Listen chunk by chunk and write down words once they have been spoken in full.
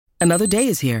Another day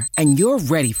is here, and you're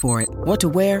ready for it. What to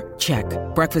wear? Check.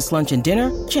 Breakfast, lunch, and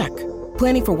dinner? Check.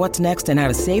 Planning for what's next and how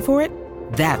to save for it?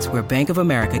 That's where Bank of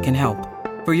America can help.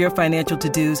 For your financial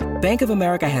to-dos, Bank of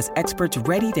America has experts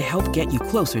ready to help get you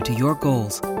closer to your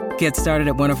goals. Get started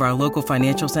at one of our local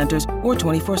financial centers or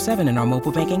 24/7 in our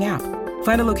mobile banking app.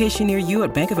 Find a location near you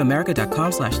at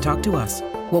bankofamerica.com/talktous.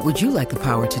 What would you like the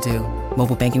power to do?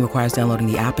 Mobile banking requires downloading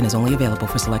the app and is only available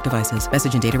for select devices.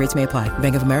 Message and data rates may apply.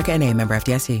 Bank of America N.A., member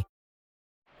FDIC.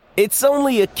 It's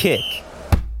only a kick,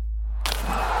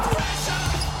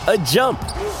 a jump,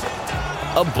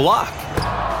 a block.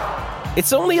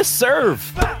 It's only a serve.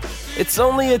 It's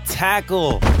only a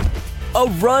tackle, a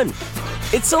run.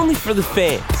 It's only for the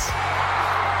fans.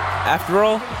 After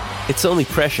all, it's only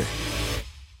pressure.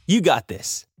 You got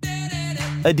this.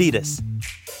 Adidas.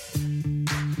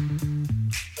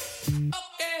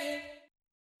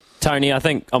 Tony, I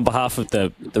think on behalf of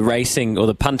the racing or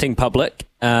the punting public,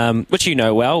 which you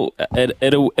know well,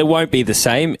 it won't be the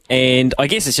same. And I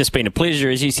guess it's just been a pleasure.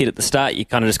 As you said at the start, you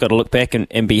kind of just got to look back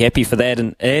and be happy for that.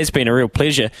 And it has been a real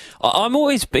pleasure. I've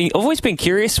always been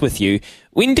curious with you.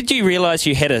 When did you realise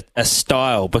you had a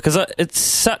style? Because it's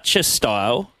such a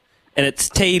style, and it's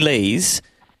T. Lee's.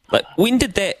 Like, when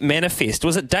did that manifest?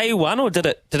 Was it day one, or did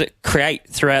it create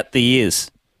throughout the years?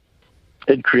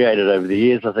 It created over the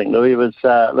years, I think, Louis. It was,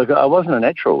 look, I wasn't a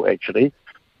natural, actually.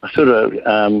 I sort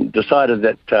of decided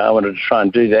that I wanted to try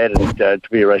and do that and to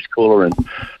be a race caller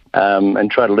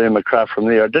and try to learn my craft from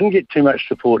there. I didn't get too much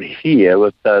support here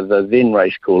with the then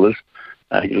race callers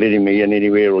letting me in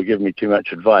anywhere or giving me too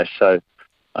much advice. So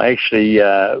I actually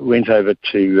went over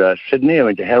to Sydney. I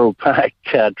went to Harold Park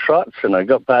Trots, and I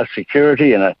got past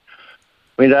security, and I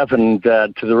went up and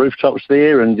to the rooftops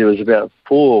there, and there was about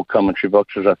 4 commentary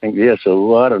boxes, I think, there.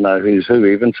 So I don't know who's who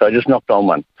even. So I just knocked on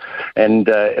one. And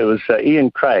it was Ian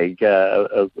Craig,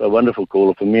 a wonderful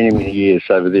caller for many, many years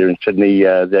over there in Sydney,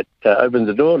 that opened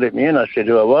the door, let me in. I said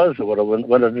who I was and what I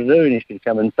wanted to do, and he said,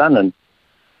 come in, son. And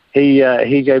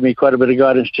he gave me quite a bit of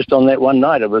guidance just on that one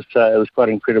night. It was quite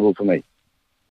incredible for me.